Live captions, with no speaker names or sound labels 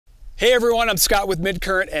Hey everyone, I'm Scott with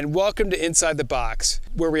Midcurrent and welcome to Inside the Box,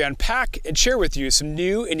 where we unpack and share with you some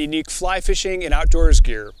new and unique fly fishing and outdoors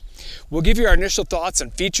gear. We'll give you our initial thoughts on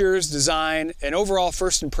features, design, and overall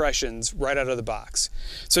first impressions right out of the box.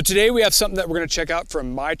 So today we have something that we're going to check out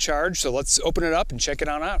from MyCharge, so let's open it up and check it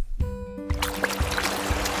on out.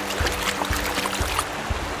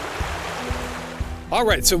 All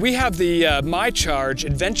right, so we have the MyCharge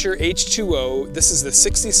Adventure H20. This is the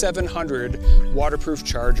 6700 waterproof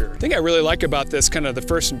charger. The thing I really like about this, kind of the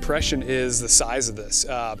first impression, is the size of this.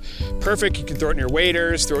 Perfect, you can throw it in your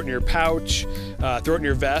waders, throw it in your pouch, throw it in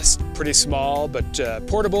your vest. Pretty small, but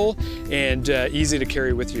portable and easy to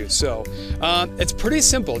carry with you. So it's pretty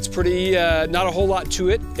simple. It's pretty, not a whole lot to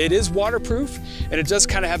it. It is waterproof, and it does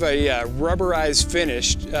kind of have a rubberized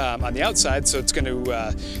finish on the outside, so it's going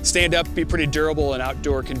to stand up, be pretty durable in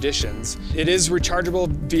outdoor conditions. It is rechargeable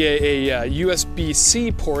via a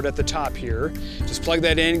USB-C port at the top here. Just plug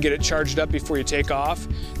that in, get it charged up before you take off,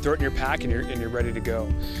 throw it in your pack, and you're ready to go.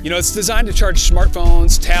 You know, it's designed to charge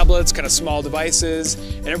smartphones, tablets, kind of small devices,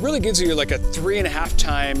 and it really gives you like a 3.5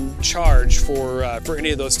 time charge for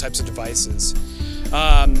any of those types of devices.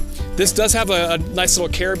 This does have a nice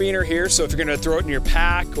little carabiner here, so if you're going to throw it in your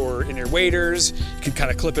pack or in your waders, you can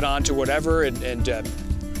kind of clip it onto whatever and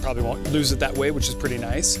probably won't lose it that way, which is pretty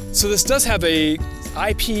nice. So this does have a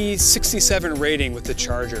IP67 rating with the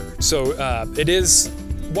charger. So it is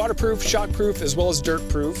waterproof, shockproof, as well as dirt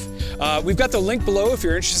proof. We've got the link below if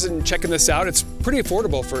you're interested in checking this out. It's pretty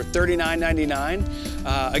affordable for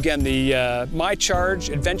 $39.99. Again, the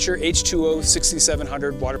MyCharge Adventure H20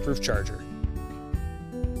 6700 waterproof charger.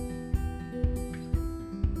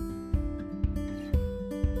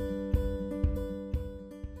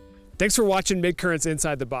 Thanks for watching Midcurrent's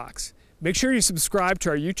Inside the Box. Make sure you subscribe to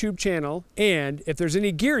our YouTube channel, and if there's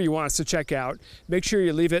any gear you want us to check out, make sure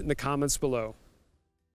you leave it in the comments below.